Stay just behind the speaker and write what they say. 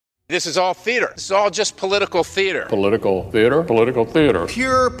This is all theater. This is all just political theater. Political theater. Political theater.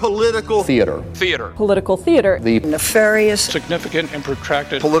 Pure political theater. Theater. Political theater. The nefarious, Significant and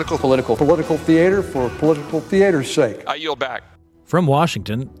protracted Political theater for political theater's sake. I yield back. From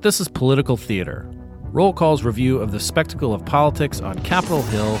Washington, this is Political Theater, Roll Call's review of the spectacle of politics on Capitol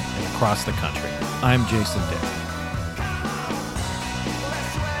Hill and across the country. I'm Jason Dick.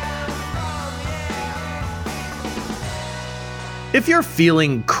 If you're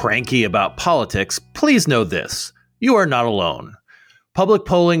feeling cranky about politics, please know this. You are not alone. Public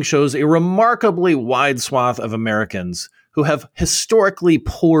polling shows a remarkably wide swath of Americans who have historically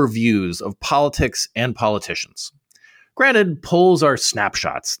poor views of politics and politicians. Granted, polls are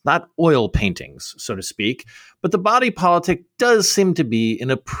snapshots, not oil paintings, so to speak, but the body politic does seem to be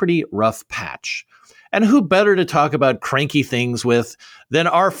in a pretty rough patch. And who better to talk about cranky things with than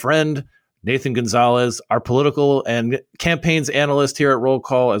our friend Nathan Gonzalez, our political and campaigns analyst here at Roll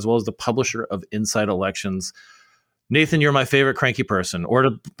Call, as well as the publisher of Inside Elections. Nathan, you're my favorite cranky person, or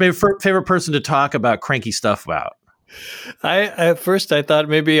the favorite person to talk about cranky stuff about. At first I thought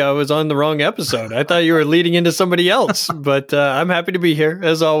maybe I was on the wrong episode. I thought you were leading into somebody else, but I'm happy to be here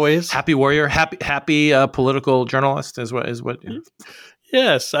as always. Happy warrior, happy political journalist is what.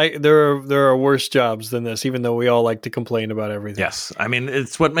 Yes, there are worse jobs than this, even though we all like to complain about everything. Yes, I mean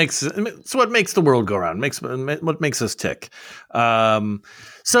it's what makes the world go round. What makes us tick.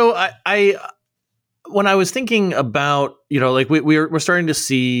 So I when I was thinking about like we're starting to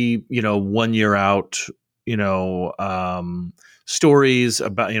see 1 year out stories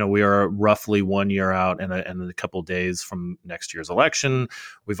about we are roughly 1 year out and a couple of days from next year's election.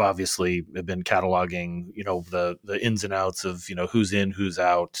 We've obviously been cataloging the ins and outs of who's in, who's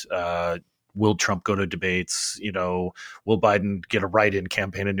out. Will Trump go to debates? Will Biden get a write-in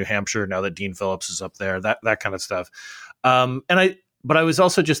campaign in New Hampshire now that Dean Phillips is up there? That kind of stuff. But I was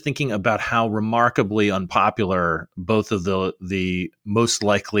also just thinking about how remarkably unpopular both of the most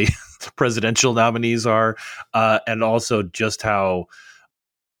likely presidential nominees are, and also just how,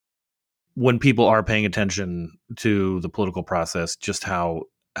 when people are paying attention to the political process, just how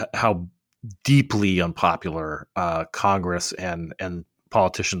deeply unpopular Congress and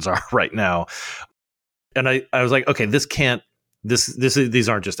politicians are right now. And I was like, okay, these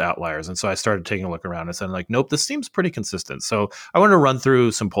aren't just outliers. And so I started taking a look around and said, nope, this seems pretty consistent. So I want to run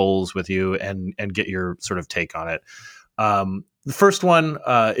through some polls with you and get your sort of take on it. The first one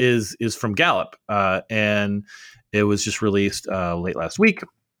is from Gallup, and it was just released late last week.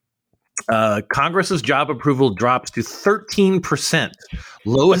 Congress's job approval drops to 13%,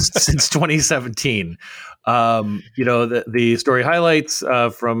 lowest since 2017. The story highlights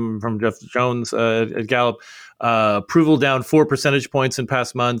from Jeff Jones at Gallup. Approval down 4 percentage points in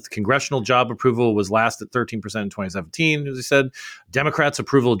past month. Congressional job approval was last at 13% in 2017, as he said. Democrats'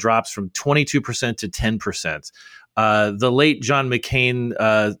 approval drops from 22% to 10%. The late John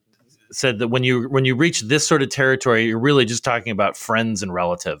McCain said that when you reach this sort of territory, you're really just talking about friends and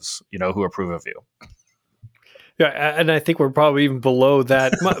relatives, who approve of you. Yeah, and I think we're probably even below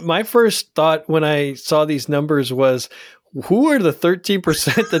that. My first thought when I saw these numbers was, who are the 13%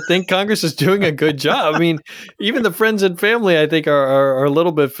 that think Congress is doing a good job? I mean, even the friends and family, I think, are a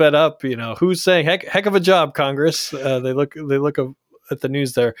little bit fed up. Who's saying heck of a job, Congress? They look at the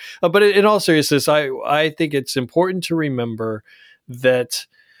news there. But in all seriousness, I think it's important to remember that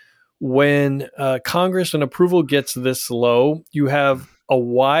when Congress and approval gets this low, you have a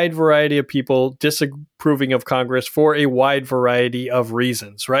wide variety of people disapproving of Congress for a wide variety of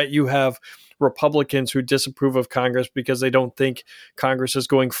reasons, right? You have Republicans who disapprove of Congress because they don't think Congress is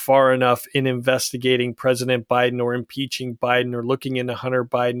going far enough in investigating President Biden or impeaching Biden or looking into Hunter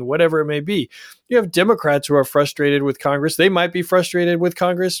Biden, whatever it may be. You have Democrats who are frustrated with Congress. They might be frustrated with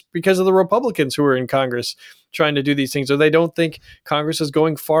Congress because of the Republicans who are in Congress trying to do these things, or they don't think Congress is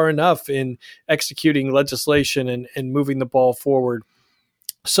going far enough in executing legislation and moving the ball forward.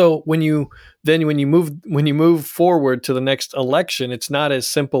 So when you move forward to the next election, it's not as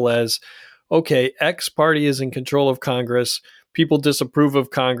simple as, okay, X party is in control of Congress. People disapprove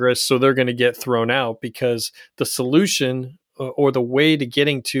of Congress, so they're going to get thrown out, because the solution or the way to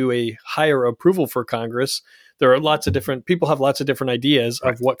getting to a higher approval for Congress, there are lots of different people have lots of different ideas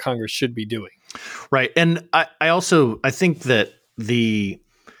of what Congress should be doing. Right. And I think that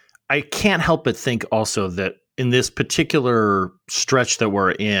I can't help but think also that in this particular stretch that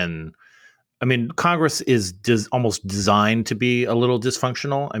we're in, I mean, Congress is almost designed to be a little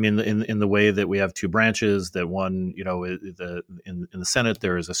dysfunctional. I mean, in the way that we have two branches, that one, in the Senate,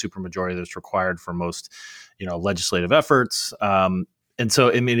 there is a supermajority that's required for most, legislative efforts. And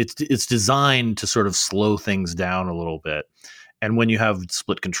so, I mean, it's designed to sort of slow things down a little bit. And when you have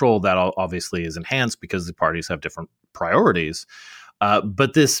split control, that obviously is enhanced because the parties have different priorities.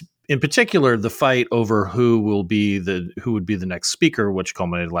 But this, in particular, the fight over who would be the next speaker, which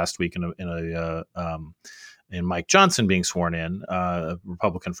culminated last week in Mike Johnson being sworn in, a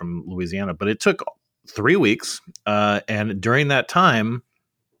Republican from Louisiana. But it took 3 weeks, and during that time,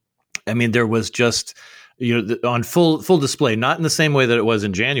 I mean, there was just, on full display, not in the same way that it was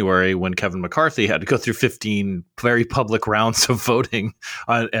in January when Kevin McCarthy had to go through 15 very public rounds of voting,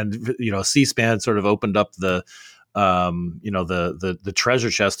 and C-SPAN sort of opened up the treasure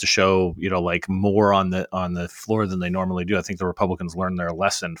chest to show, like more on the floor than they normally do. I think the Republicans learned their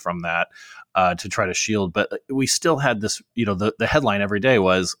lesson from that, to try to shield. But we still had this, the headline every day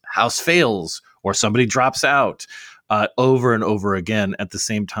was House fails or somebody drops out, over and over again, at the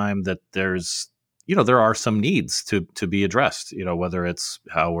same time that there's, there are some needs to be addressed, whether it's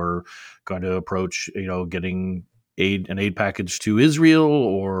how we're going to approach, getting an aid package to Israel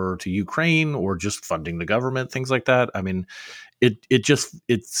or to Ukraine, or just funding the government, things like that. I mean,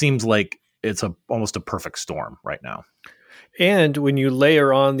 it seems like it's almost a perfect storm right now. And when you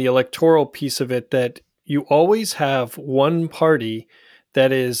layer on the electoral piece of it, that you always have one party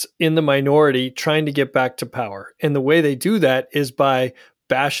that is in the minority trying to get back to power. And the way they do that is by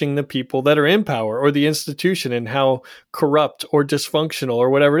bashing the people that are in power or the institution and how corrupt or dysfunctional or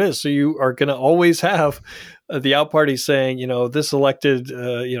whatever it is. So you are going to always have the out party saying, this elected,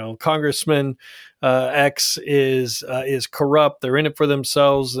 Congressman X is corrupt. They're in it for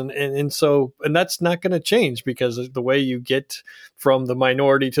themselves. And that's not going to change, because the way you get from the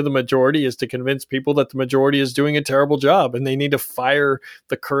minority to the majority is to convince people that the majority is doing a terrible job and they need to fire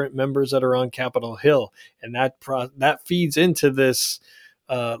the current members that are on Capitol Hill. And that feeds into this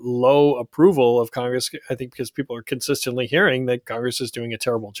low approval of Congress, I think, because people are consistently hearing that Congress is doing a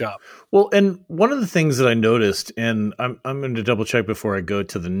terrible job. Well, and one of the things that I noticed, and I'm going to double check before I go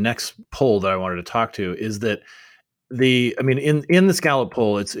to the next poll that I wanted to talk to, is that in this Gallup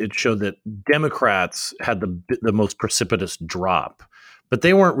poll, it showed that Democrats had the most precipitous drop, but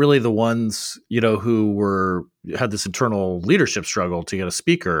they weren't really the ones, who had this internal leadership struggle to get a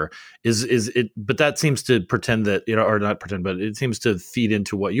speaker. But that seems to pretend that, or not pretend, but it seems to feed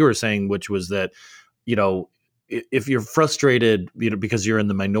into what you were saying, which was that, if you're frustrated, because you're in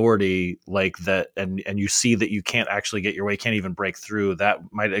the minority like that, and you see that you can't actually get your way, can't even break through, that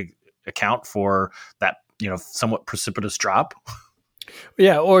might account for that, somewhat precipitous drop.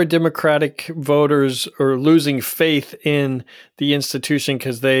 Yeah, or Democratic voters are losing faith in the institution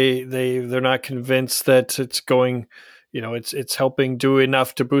because they're not convinced that it's going, it's helping do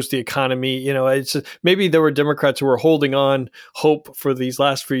enough to boost the economy. It's maybe there were Democrats who were holding on hope for these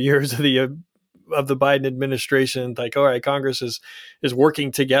last few years of the Biden administration, like, all right, Congress is working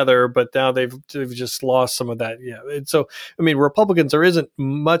together, but now they've just lost some of that. Yeah. And so, Republicans, there isn't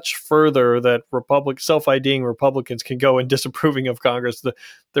much further that self-IDing Republicans can go in disapproving of Congress.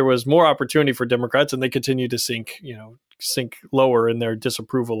 There was more opportunity for Democrats, and they continue to sink lower in their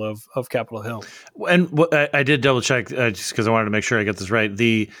disapproval of Capitol Hill. And I did double check, just because I wanted to make sure I get this right.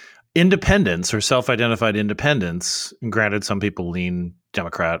 The independents, or self-identified independents, granted, some people lean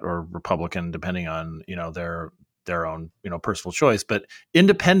Democrat or Republican depending on their own personal choice, but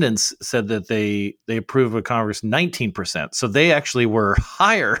independents said that they approved of Congress 19%, so they actually were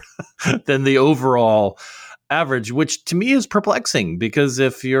higher than the overall average, which to me is perplexing, because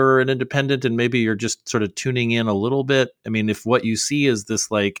if you're an independent and maybe you're just sort of tuning in a little bit, if what you see is this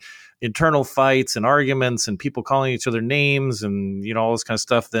like internal fights and arguments and people calling each other names and all this kind of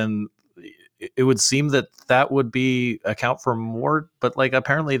stuff, then it would seem that would be account for more. But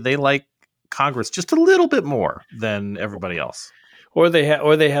apparently they like Congress just a little bit more than everybody else, or they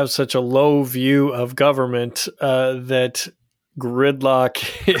have such a low view of government that gridlock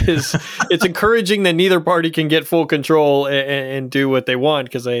it's encouraging that neither party can get full control and do what they want,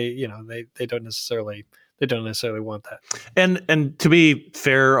 because they don't necessarily want that. And to be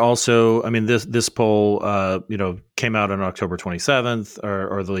fair, also, this poll, came out on October 27th,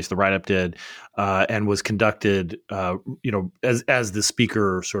 or at least the write-up did, and was conducted, as the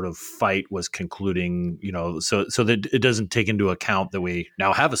speaker sort of fight was concluding, so that it doesn't take into account that we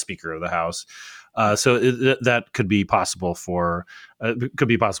now have a Speaker of the House. So that could be possible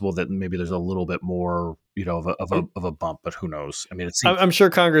that maybe there's a little bit more, of a bump, but who knows? I'm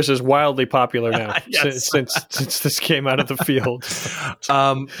sure Congress is wildly popular now since this came out of the field.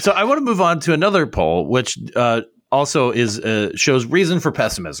 So I want to move on to another poll, which also shows reason for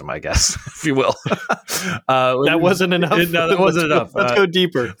pessimism, I guess, if you will. That wasn't enough. No, that wasn't enough. Let's go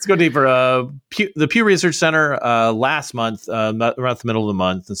deeper. The Pew Research Center last month, around the middle of the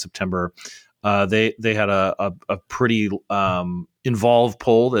month in September, They had a pretty involved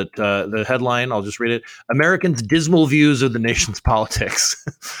poll that the headline, I'll just read it: Americans' dismal views of the nation's politics.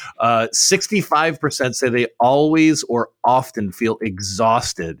 65% say they always or often feel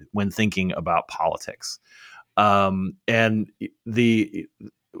exhausted when thinking about politics. And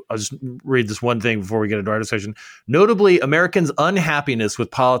I'll just read this one thing before we get into our discussion. Notably, Americans' unhappiness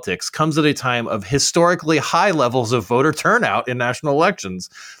with politics comes at a time of historically high levels of voter turnout in national elections.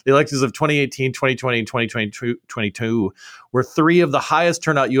 The elections of 2018, 2020, and 2022 were three of the highest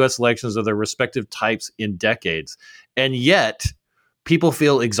turnout U.S. elections of their respective types in decades. And yet, people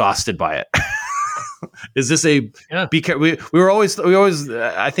feel exhausted by it. Is this we always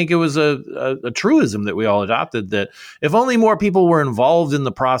I think it was a truism that we all adopted, that if only more people were involved in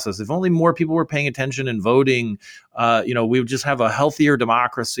the process, if only more people were paying attention and voting, we would just have a healthier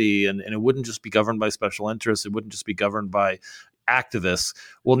democracy, and it wouldn't just be governed by special interests. It wouldn't just be governed by activists.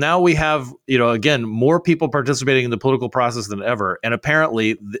 Well, now we have, again, more people participating in the political process than ever. And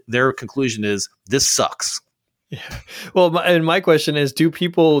apparently their conclusion is this sucks. Yeah. Well, my question is, do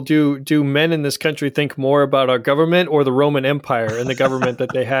men in this country think more about our government or the Roman Empire and the government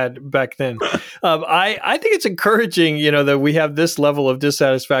that they had back then? I think it's encouraging, that we have this level of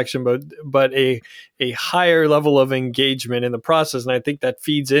dissatisfaction, but a higher level of engagement in the process. And I think that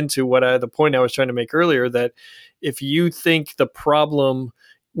feeds into the point I was trying to make earlier, that if you think the problem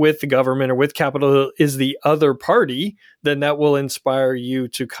with the government or with Capitol Hill is the other party, then that will inspire you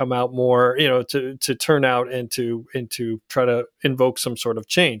to come out more, to turn out and to try to invoke some sort of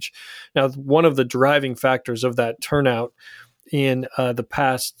change. Now, one of the driving factors of that turnout in the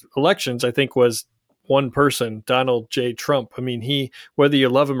past elections, I think, was one person, Donald J. Trump. I mean, whether you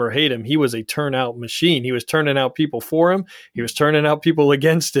love him or hate him, he was a turnout machine. He was turning out people for him. He was turning out people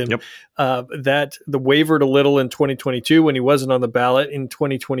against him. Yep. That wavered a little in 2022 when he wasn't on the ballot. In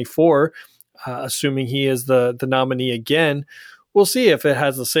 2024, assuming he is the nominee again, we'll see if it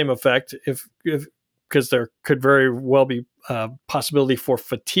has the same effect. Because there could very well be possibility for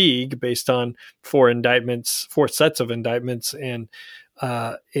fatigue based on four sets of indictments, and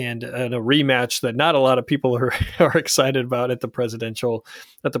a rematch that not a lot of people are excited about at the presidential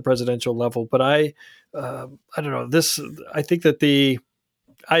level. But I don't know this. I think that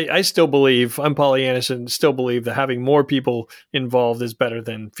I still believe, I'm Pollyannish and still believe that having more people involved is better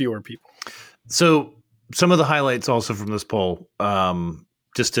than fewer people. So some of the highlights also from this poll,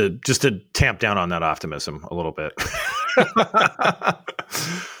 just to tamp down on that optimism a little bit.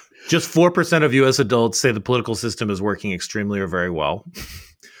 Just 4% of U.S. adults say the political system is working extremely or very well.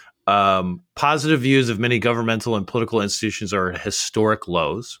 Positive views of many governmental and political institutions are at historic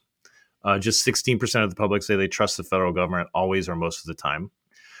lows. Just 16% of the public say they trust the federal government always or most of the time.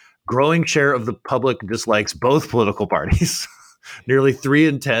 Growing share of the public dislikes both political parties. Nearly 3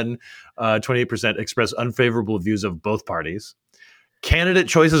 in 10, 28% express unfavorable views of both parties. Candidate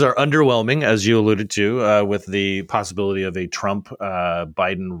choices are underwhelming, as you alluded to, with the possibility of a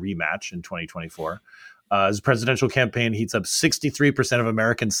Trump-Biden rematch in 2024. As the presidential campaign heats up, 63% of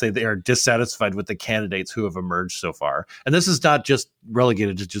Americans say they are dissatisfied with the candidates who have emerged so far. And this is not just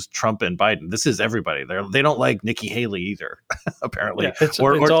relegated to just Trump and Biden. This is everybody. They don't like Nikki Haley either, apparently. Yeah,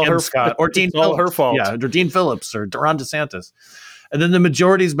 or Tim Scott, or Dean Phillips. All her fault. Yeah, or Dean Phillips, or Ron DeSantis. And then the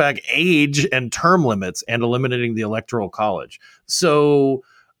majorities back age and term limits and eliminating the Electoral College. So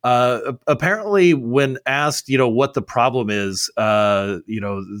apparently, when asked, what the problem is, the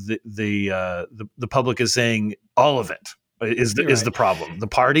public is saying all of it is the problem. The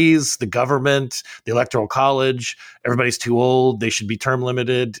parties, the government, the Electoral College. Everybody's too old. They should be term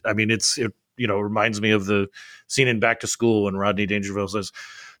limited. I mean, it reminds me of the scene in Back to School when Rodney Dangerfield says,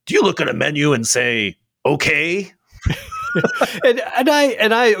 "Do you look at a menu and say okay?" and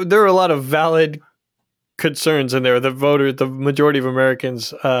I there are a lot of valid concerns in there the majority of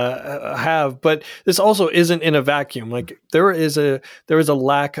Americans have, but this also isn't in a vacuum. Like there is a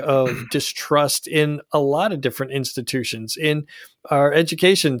lack of distrust in a lot of different institutions in our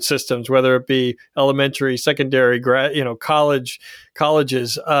education systems, whether it be elementary, secondary,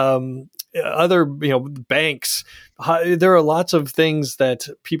 colleges, other banks. There are lots of things that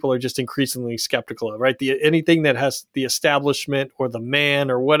people are just increasingly skeptical of, right? Anything that has the establishment or the man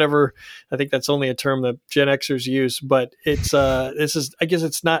or whatever. I think that's only a term that Gen Xers use, but it's I guess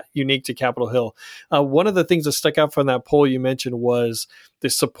it's not unique to Capitol Hill. One of the things that stuck out from that poll you mentioned was the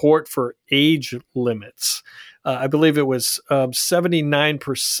support for age limits. I believe it was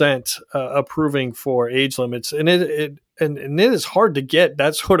 79% approving for age limits, and it is hard to get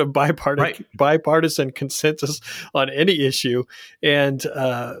that sort of bipartisan consensus on any issue, and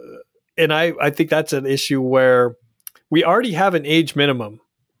I think that's an issue where we already have an age minimum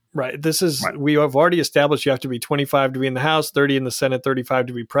Right. This is, Right. we have already established you have to be 25 to be in the House, 30 in the Senate, 35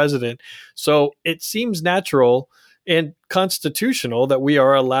 to be president. So it seems natural and constitutional that we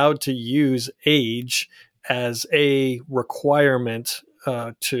are allowed to use age as a requirement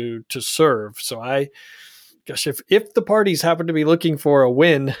to serve. So gosh, if the parties happen to be looking for a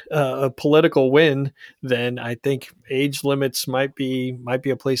win, a political win, then I think age limits might be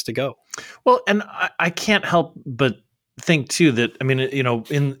a place to go. Well, and I can't help but think too that, I mean,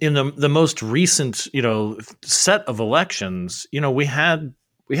 in the most recent, set of elections, we had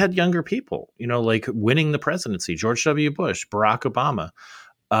younger people, like winning the presidency, George W. Bush, Barack Obama,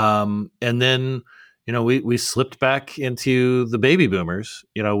 and then we slipped back into the baby boomers,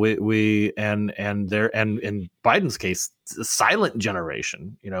 we and in Biden's case, the silent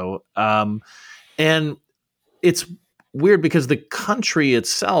generation, and it's weird because the country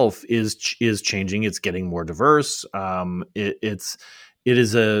itself is changing. It's getting more diverse.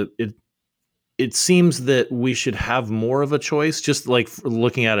 It seems that we should have more of a choice, just like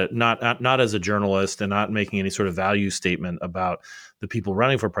looking at it, not as a journalist and not making any sort of value statement about the people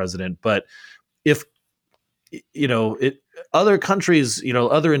running for president, but if other countries,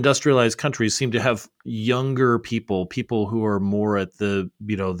 other industrialized countries seem to have younger people who are more at the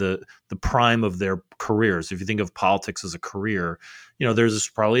prime of their careers. If you think of politics as a career, there's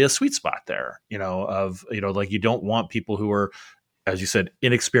probably a sweet spot there, like you don't want people who are, as you said,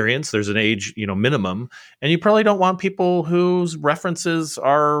 inexperienced. There's an age, minimum, and you probably don't want people whose references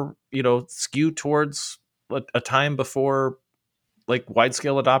are, skewed towards a time before like wide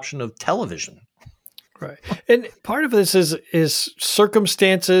scale adoption of television. Right. And part of this is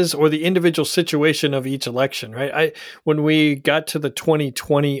circumstances or the individual situation of each election, right? When we got to the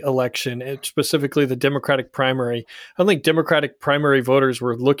 2020 election, and specifically the Democratic primary, I think Democratic primary voters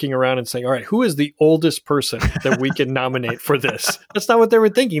were looking around and saying, all right, who is the oldest person that we can nominate for this? That's not what they were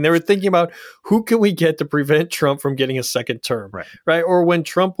thinking. They were thinking about who can we get to prevent Trump from getting a second term, right? Or when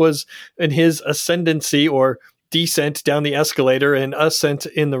Trump was in his ascendancy or descent down the escalator and ascent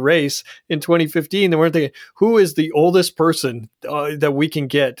in the race in 2015, they weren't thinking, who is the oldest person that we can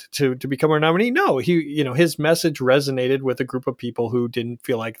get to become our nominee? No, his message resonated with a group of people who didn't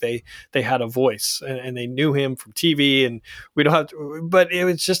feel like they had a voice, and they knew him from TV, and we don't have to, but it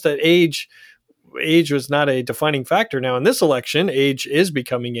was just that age was not a defining factor. Now in this election, age is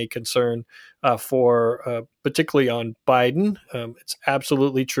becoming a concern for particularly on Biden. It's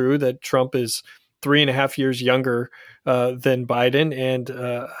absolutely true that Trump is 3.5 years younger than Biden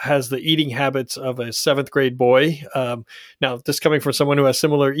and has the eating habits of a 7th grade boy. Now, this coming from someone who has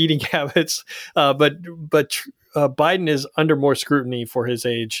similar eating habits, but Biden is under more scrutiny for his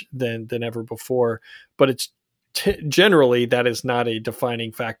age than ever before. But it's generally that is not a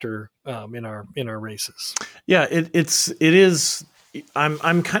defining factor in our races. Yeah, it is.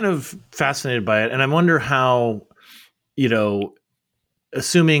 I'm kind of fascinated by it, and I wonder how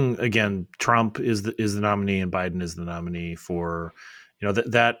assuming again Trump is the nominee and Biden is the nominee for,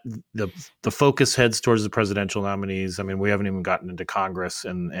 that the focus heads towards the presidential nominees. I mean, we haven't even gotten into Congress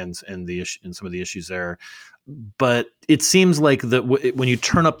and some of the issues there, but it seems like that when you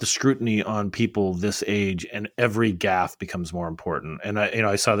turn up the scrutiny on people this age, and every gaffe becomes more important. And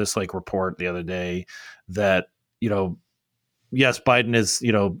I saw this like report the other day that yes, Biden is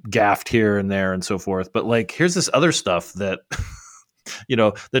gaffed here and there and so forth, but like here's this other stuff that.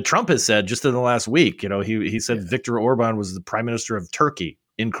 That Trump has said just in the last week. He said Viktor Orban was the prime minister of Turkey.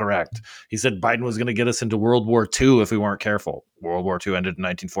 Incorrect. He said Biden was going to get us into World War II if we weren't careful. World War II ended in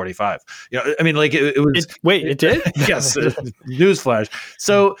 1945. I mean, like it was. It did? Yes. Newsflash.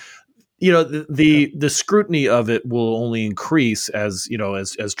 So, the scrutiny of it will only increase as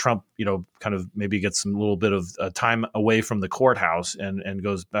Trump, kind of maybe gets some little bit of time away from the courthouse and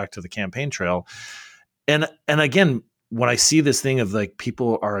goes back to the campaign trail. And again, when I see this thing of like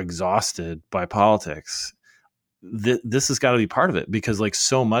people are exhausted by politics, this has got to be part of it, because like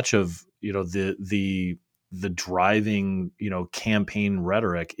so much of the driving campaign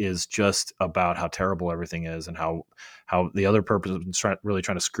rhetoric is just about how terrible everything is and how the other person is really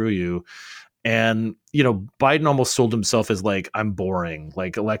trying to screw you. And Biden almost sold himself as like, I'm boring,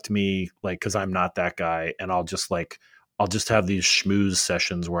 like elect me, like because I'm not that guy, and I'll just have these schmooze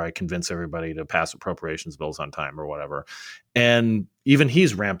sessions where I convince everybody to pass appropriations bills on time or whatever. And even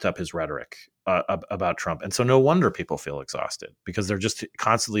he's ramped up his rhetoric about Trump. And so no wonder people feel exhausted, because they're just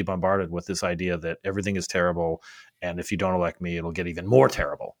constantly bombarded with this idea that everything is terrible. And if you don't elect me, it'll get even more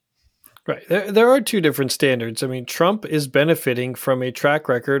terrible. Right. There are two different standards. I mean, Trump is benefiting from a track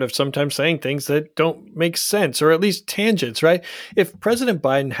record of sometimes saying things that don't make sense, or at least tangents, right? If President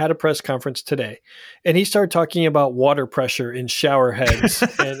Biden had a press conference today and he started talking about water pressure in shower heads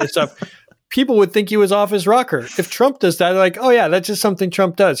and stuff, people would think he was off his rocker. If Trump does that, they're like, oh yeah, that's just something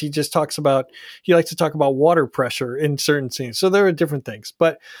Trump does. He likes to talk about water pressure in certain scenes. So there are different things.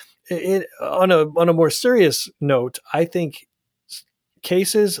 But on a more serious note, I think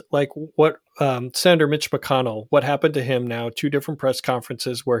cases like what Senator Mitch McConnell, what happened to him now, two different press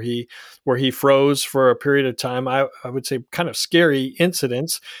conferences where he froze for a period of time, I would say kind of scary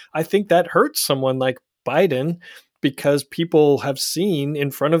incidents. I think that hurts someone like Biden because people have seen in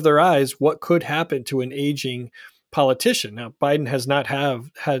front of their eyes what could happen to an aging politician. Now, Biden has not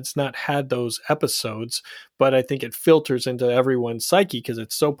had those episodes, but I think it filters into everyone's psyche because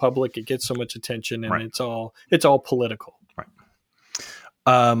it's so public, it gets so much attention, and it's all political. Right.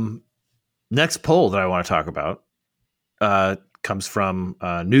 Next poll that I want to talk about comes from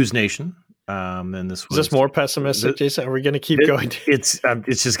News Nation. And is this more pessimistic, Jason? Are we going to keep going? It's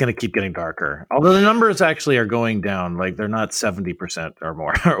just going to keep getting darker. Although the numbers actually are going down, like they're not 70% or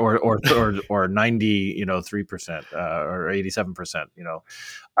more, or 93%, or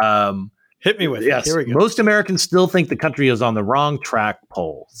 87%. Hit me with yes. It. Here we go. Most Americans still think the country is on the wrong track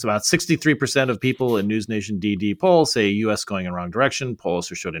poll. So about 63% of people in News Nation DD poll say U.S. going in the wrong direction. Poll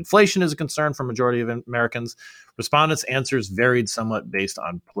also showed inflation is a concern for majority of Americans. Respondents' answers varied somewhat based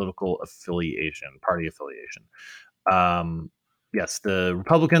on political affiliation, party affiliation. Yes, the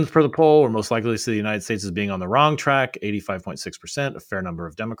Republicans per the poll were most likely to see the United States as being on the wrong track, 85.6%. A fair number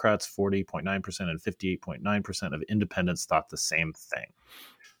of Democrats, 40.9%, and 58.9% of independents thought the same thing.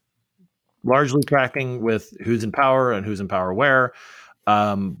 Largely tracking with who's in power and who's in power where.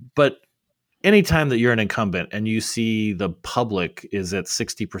 But anytime that you're an incumbent and you see the public is at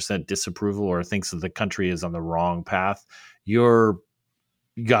 60% disapproval or thinks that the country is on the wrong path, you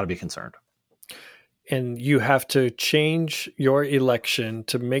got to be concerned. And you have to change your election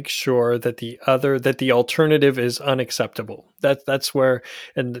to make sure that the alternative is unacceptable. That's where,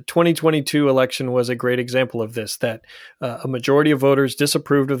 and the 2022 election was a great example of this, that a majority of voters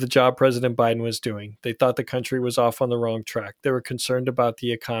disapproved of the job President Biden was doing. They thought the country was off on the wrong track. They were concerned about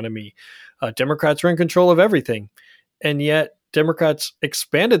the economy. Democrats were in control of everything. And yet Democrats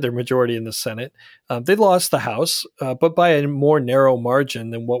expanded their majority in the Senate. They lost the House, but by a more narrow margin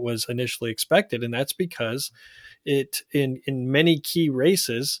than what was initially expected. And that's because in many key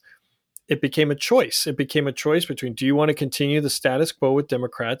races, it became a choice. It became a choice between, do you want to continue the status quo with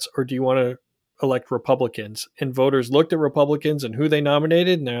Democrats or do you want to elect Republicans? And voters looked at Republicans and who they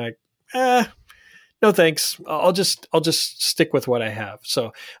nominated, and they're like, no, thanks. I'll just stick with what I have.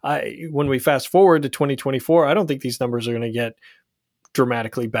 So when we fast forward to 2024, I don't think these numbers are going to get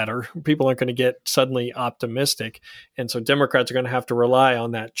dramatically better. People aren't going to get suddenly optimistic. And so Democrats are going to have to rely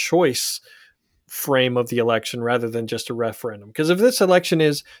on that choice frame of the election rather than just a referendum. Because if this election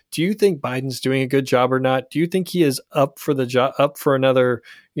is, do you think Biden's doing a good job or not? Do you think he is up for the job, up for another,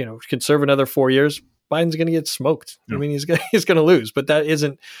 can serve another 4 years? Biden's going to get smoked. Yeah. I mean, he's going to lose, but that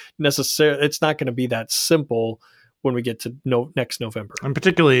isn't necessarily, it's not going to be that simple when we get to next November. And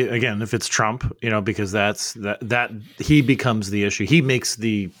particularly, again, if it's Trump, because that he becomes the issue. He makes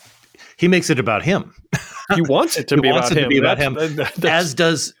it about him. He wants it to be about him. As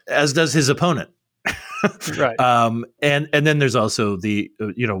does his opponent. Right. And then there's also the,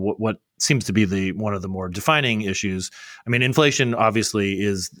 what seems to be one of the more defining issues. I mean, inflation obviously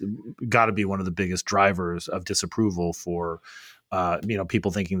is got to be one of the biggest drivers of disapproval for,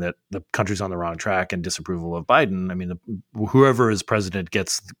 people thinking that the country's on the wrong track and disapproval of Biden. I mean, whoever is president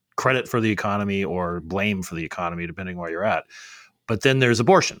gets credit for the economy or blame for the economy, depending where you're at. But then there's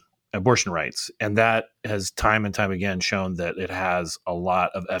abortion rights. And that has time and time again shown that it has a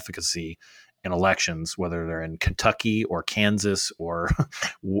lot of efficacy in elections, whether they're in Kentucky or Kansas or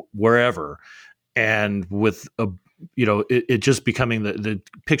wherever. And with it just becoming the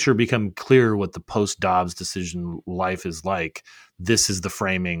picture become clear what the post-Dobbs decision life is like. This is the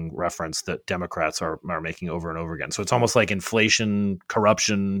framing reference that Democrats are making over and over again. So it's almost like inflation,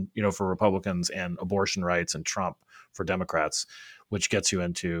 corruption, for Republicans, and abortion rights and Trump for Democrats, which gets you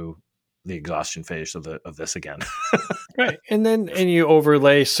into the exhaustion phase of this again. Right. And you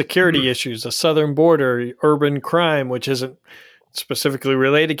overlay security issues, the southern border, urban crime, which isn't specifically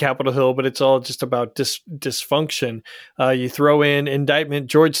related to Capitol Hill, but it's all just about dysfunction. You throw in indictment,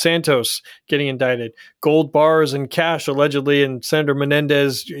 George Santos getting indicted, gold bars and cash allegedly, and Senator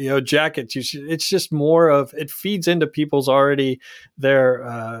Menendez, jackets. It's just more of, it feeds into people's already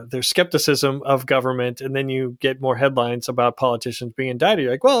their skepticism of government, and then you get more headlines about politicians being indicted.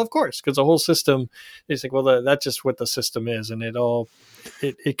 You're like, well, of course, because the whole system is like, well, that's just what the system is, and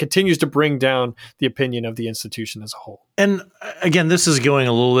it continues to bring down the opinion of the institution as a whole. And again, this is going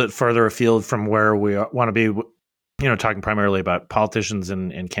a little bit further afield from where we want to be, talking primarily about politicians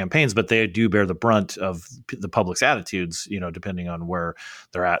and campaigns, but they do bear the brunt of the public's attitudes, depending on where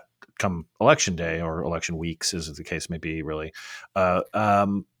they're at come election day or election weeks, as the case may be, really.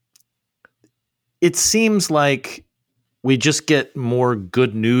 It seems like we just get more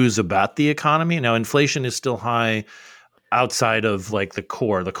good news about the economy. Now, inflation is still high outside of like the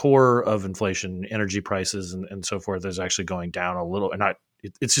core of inflation, energy prices and so forth is actually going down a little, and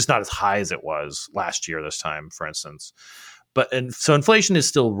it's just not as high as it was last year this time, for instance. So inflation is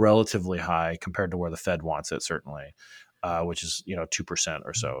still relatively high compared to where the Fed wants it, certainly, which is 2%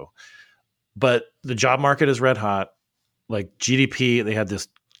 or so. But the job market is red hot. Like GDP, they had this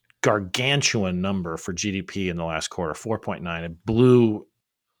gargantuan number for GDP in the last quarter, 4.9. It blew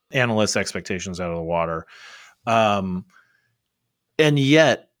analysts' expectations out of the water. And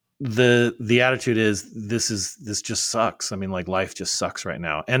yet the attitude is this just sucks. I mean, like, life just sucks right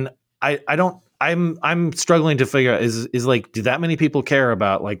now. And I'm struggling to figure out is like, do that many people care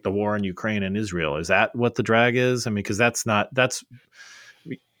about like the war in Ukraine and Israel? Is that what the drag is? I mean, because that's the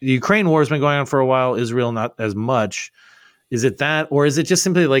Ukraine war has been going on for a while, Israel not as much. Is it that, or is it just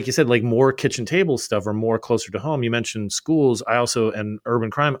simply, like you said, like more kitchen table stuff or more closer to home? You mentioned schools. And urban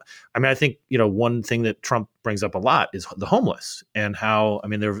crime. I mean, I think, one thing that Trump brings up a lot is the homeless, and how, I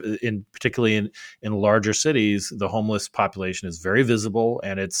mean, particularly in larger cities, the homeless population is very visible,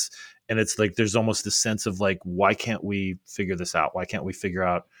 and it's like, there's almost this sense of like, why can't we figure this out? Why can't we figure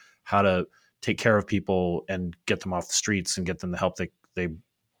out how to take care of people and get them off the streets and get them the help they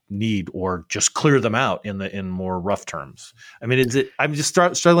need, or just clear them out in more rough terms? I mean, I'm just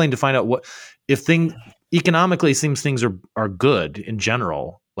struggling to find out what, if economically seems things are good in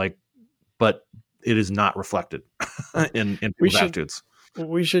general, like, but it is not reflected in people's attitudes.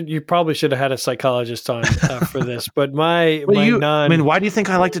 You probably should have had a psychologist on for this, but why do you think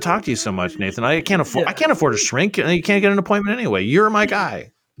I like to talk to you so much, Nathan? I can't afford a shrink, and you can't get an appointment anyway. You're my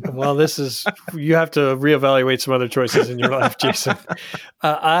guy. Well, you have to reevaluate some other choices in your life, Jason.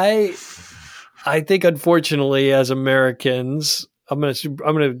 I think, unfortunately, as Americans, I'm going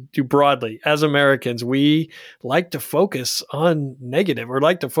to do broadly. As Americans, we like to focus on negative, or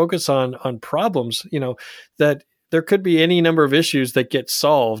like to focus on problems. That there could be any number of issues that get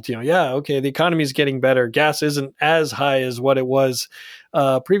solved. The economy is getting better. Gas isn't as high as what it was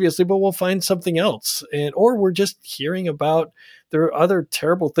previously, but we'll find something else, or we're just hearing about there are other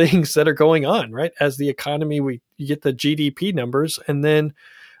terrible things that are going on, right? As the economy, you get the GDP numbers, and then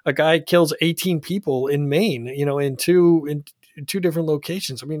a guy kills 18 people in Maine, in two different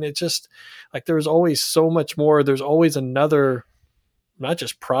locations. I mean, it's just like, there's always so much more. There's always another, not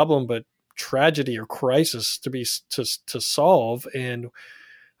just problem, but tragedy or crisis to solve. And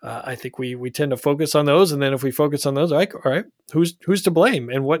I think we tend to focus on those, and then if we focus on those, like, all right, who's to blame,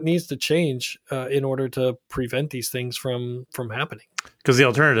 and what needs to change in order to prevent these things from happening? Because the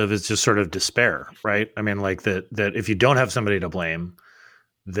alternative is just sort of despair, right? I mean, like that if you don't have somebody to blame,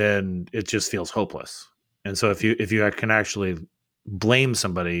 then it just feels hopeless. And so if you can actually blame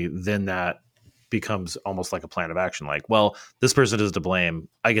somebody, then that becomes almost like a plan of action. Like, well, this person is to blame.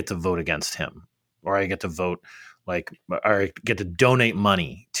 I get to vote against him, or I get to vote. Or I get to donate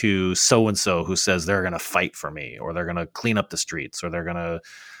money to so-and-so who says they're going to fight for me, or they're going to clean up the streets, or they're going to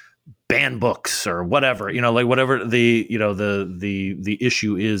ban books, or whatever, whatever the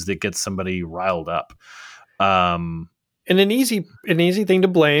issue is that gets somebody riled up. And an easy thing to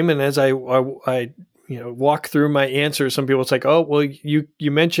blame. And as I walk through my answers, some people, it's like, oh, well, you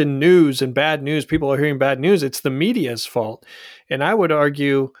mentioned news and bad news. People are hearing bad news. It's the media's fault. And I would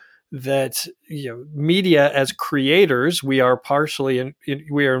argue that media, as creators, we are partially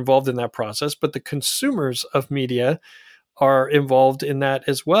we are involved in that process, but the consumers of media are involved in that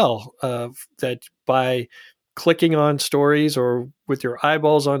as well. That by clicking on stories, or with your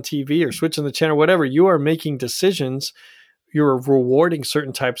eyeballs on TV, or switching the channel, whatever, you are making decisions. You're rewarding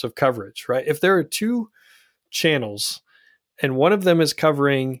certain types of coverage, right? If there are two channels, and one of them is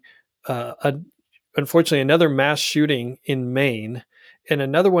covering, unfortunately, another mass shooting in Maine, and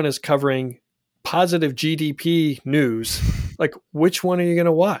another one is covering positive GDP news, like, which one are you going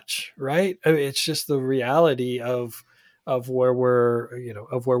to watch, right? I mean, it's just the reality of where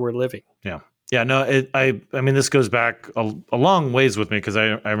we're living. Yeah. Yeah, no, I mean, this goes back a long ways with me, because I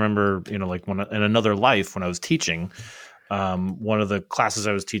remember, like when in another life when I was teaching, one of the classes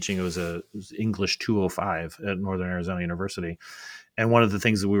I was teaching, it was English 205 at Northern Arizona University, and one of the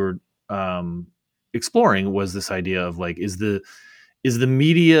things that we were exploring was this idea of like, is the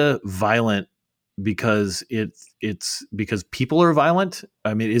media violent because it's because people are violent?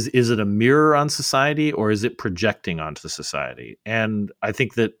 I mean, is it a mirror on society, or is it projecting onto society? And I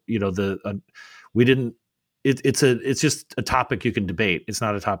think that we didn't. It's just a topic you can debate. It's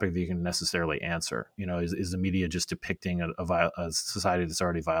not a topic that you can necessarily answer. Is the media just depicting a society that's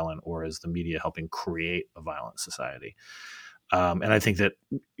already violent, or is the media helping create a violent society? And I think that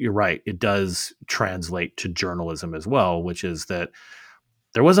you're right. It does translate to journalism as well, which is that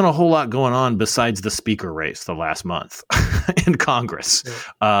there wasn't a whole lot going on besides the speaker race the last month in Congress.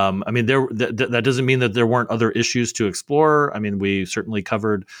 Yeah. I mean, that doesn't mean that there weren't other issues to explore. I mean, we certainly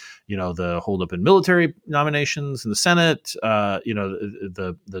covered, the holdup in military nominations in the Senate,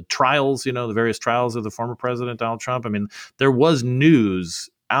 the trials, the various trials of the former president, Donald Trump. I mean, there was news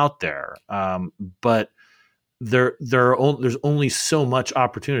out there, but there's only so much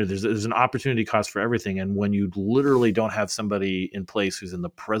opportunity. There's an opportunity cost for everything, and when you literally don't have somebody in place who's in the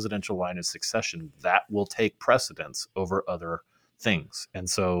presidential line of succession, that will take precedence over other things. And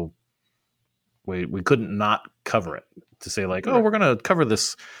so we couldn't not cover it, to say like, oh, we're going to cover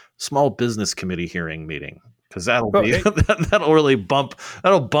this small business committee hearing meeting, because that'll really bump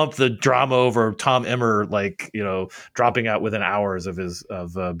the drama over Tom Emmer, dropping out within hours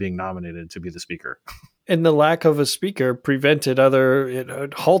of being nominated to be the speaker. And the lack of a speaker grinded to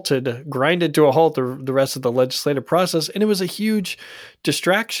a halt the rest of the legislative process. And it was a huge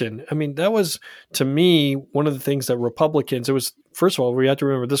distraction. I mean, that was, to me, one of the things that Republicans, first of all, we have to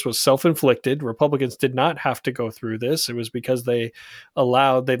remember this was self-inflicted. Republicans did not have to go through this. It was because they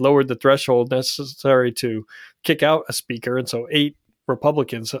lowered the threshold necessary to kick out a speaker. And so 8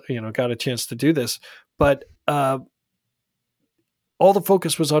 Republicans, got a chance to do this. But, all the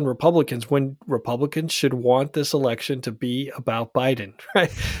focus was on Republicans, when Republicans should want this election to be about Biden,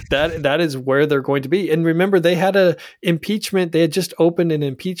 right? That is where they're going to be. And remember, they had they had just opened an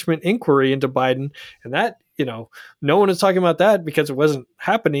impeachment inquiry into Biden, and that, no one is talking about that because it wasn't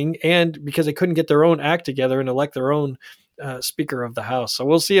happening, and because they couldn't get their own act together and elect their own Speaker of the House. So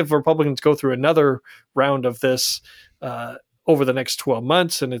we'll see if Republicans go through another round of this over the next 12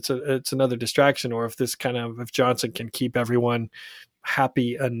 months, and it's another distraction, or if Johnson can keep everyone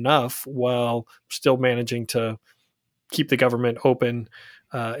happy enough while still managing to keep the government open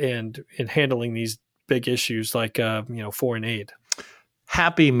and handling these big issues like foreign aid.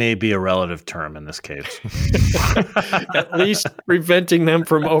 Happy may be a relative term in this case. At least preventing them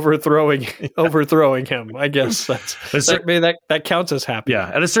from overthrowing him. I guess that counts as happy. Yeah,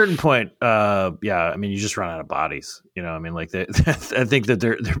 at a certain point, I mean, you just run out of bodies. I mean, like I think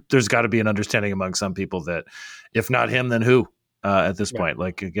that there's got to be an understanding among some people that if not him, then who? At this point,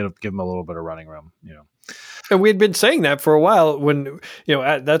 like give him a little bit of running room. And we had been saying that for a while. When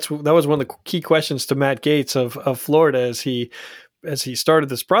that was one of the key questions to Matt Gaetz of Florida as he started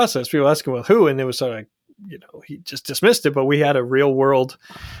this process. People asking, well, who? And it was sort of like, he just dismissed it. But we had a real world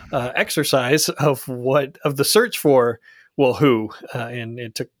exercise of the search for, well, who? And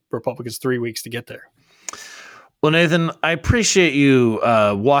it took Republicans 3 weeks to get there. Well, Nathan, I appreciate you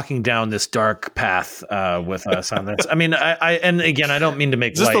walking down this dark path with us on this. I mean, and again, I don't mean to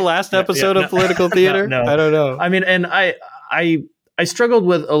make. Is this the last episode of Political Theater? No, I don't know. I mean, and I struggled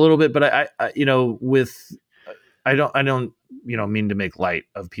with a little bit, but I don't mean to make light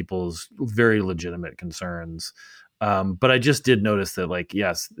of people's very legitimate concerns. But I just did notice that,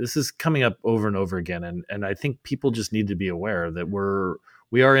 yes, this is coming up over and over again, and I think people just need to be aware that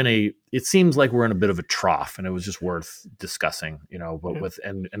we are it seems like we're in a bit of a trough, and it was just worth discussing, but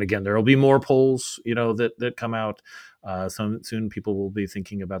and again, there will be more polls, that come out. Soon people will be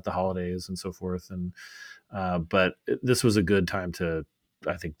thinking about the holidays and so forth. And, but this was a good time to,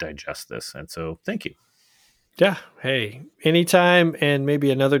 I think, digest this. And so thank you. Yeah. Hey, anytime, and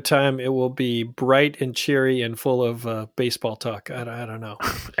maybe another time it will be bright and cheery and full of baseball talk. I don't know.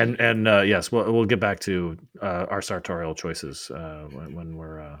 And yes, we'll get back to our sartorial choices when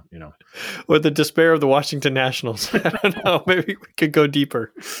we're or the despair of the Washington Nationals. I don't know. Maybe we could go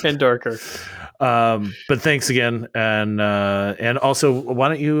deeper and darker. But thanks again, and also, why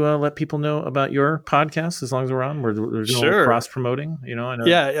don't you let people know about your podcast? As long as we're on, we're doing cross promoting. I know.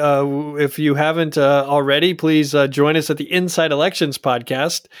 Yeah. If you haven't already, please join us at the Inside Elections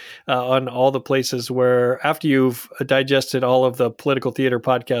podcast on all the places where, after you've digested all of the Political Theater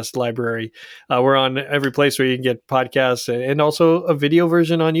podcast library, we're on every place where you can get podcasts and also a video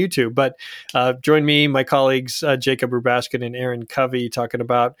version on YouTube. But join me, my colleagues, Jacob Rubashkin and Aaron Covey, talking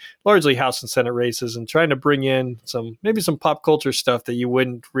about largely House and Senate races and trying to bring in maybe some pop culture stuff that you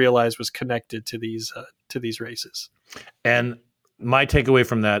wouldn't realize was connected to these races. And my takeaway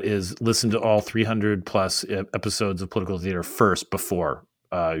from that is listen to all 300 plus episodes of Political Theater first before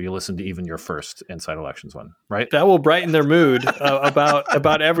you listen to even your first Inside Elections one, right? That will brighten their mood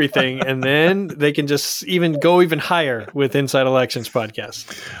about everything, and then they can just go even higher with Inside Elections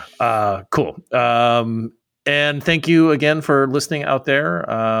podcast. Cool. And thank you again for listening out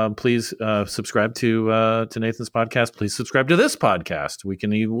there. Please subscribe to Nathan's podcast. Please subscribe to this podcast.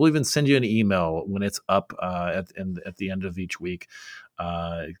 We'll even send you an email when it's up at the end of each week.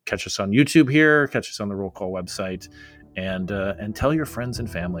 Catch us on YouTube here. Catch us on the Roll Call website, and tell your friends and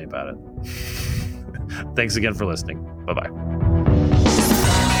family about it. Thanks again for listening. Bye-bye.